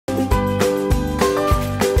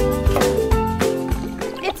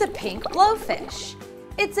pink blowfish.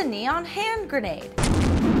 It's a neon hand grenade.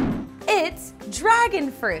 It's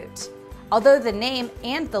dragon fruit. Although the name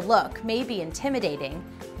and the look may be intimidating,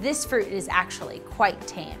 this fruit is actually quite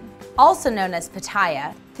tame. Also known as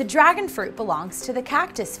pitaya, the dragon fruit belongs to the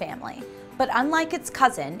cactus family, but unlike its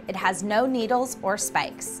cousin, it has no needles or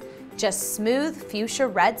spikes, just smooth fuchsia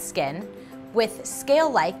red skin with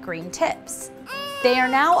scale-like green tips. They are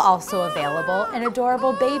now also available in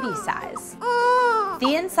adorable baby size.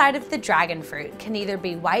 The inside of the dragon fruit can either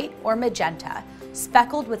be white or magenta,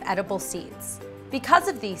 speckled with edible seeds. Because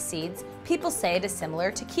of these seeds, people say it is similar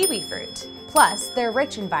to kiwi fruit. Plus, they're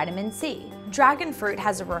rich in vitamin C. Dragon fruit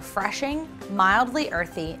has a refreshing, mildly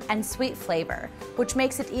earthy, and sweet flavor, which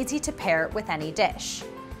makes it easy to pair with any dish.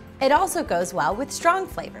 It also goes well with strong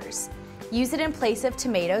flavors. Use it in place of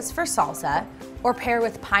tomatoes for salsa, or pair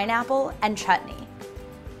with pineapple and chutney.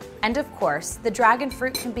 And of course, the dragon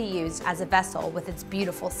fruit can be used as a vessel with its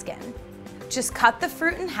beautiful skin. Just cut the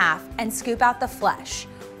fruit in half and scoop out the flesh,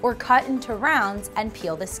 or cut into rounds and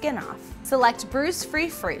peel the skin off. Select bruise-free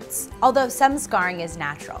fruits, although some scarring is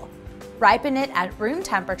natural. Ripen it at room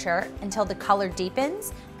temperature until the color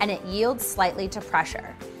deepens and it yields slightly to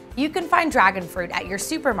pressure. You can find dragon fruit at your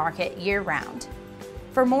supermarket year-round.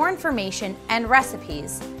 For more information and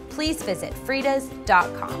recipes, please visit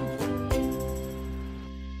fridas.com.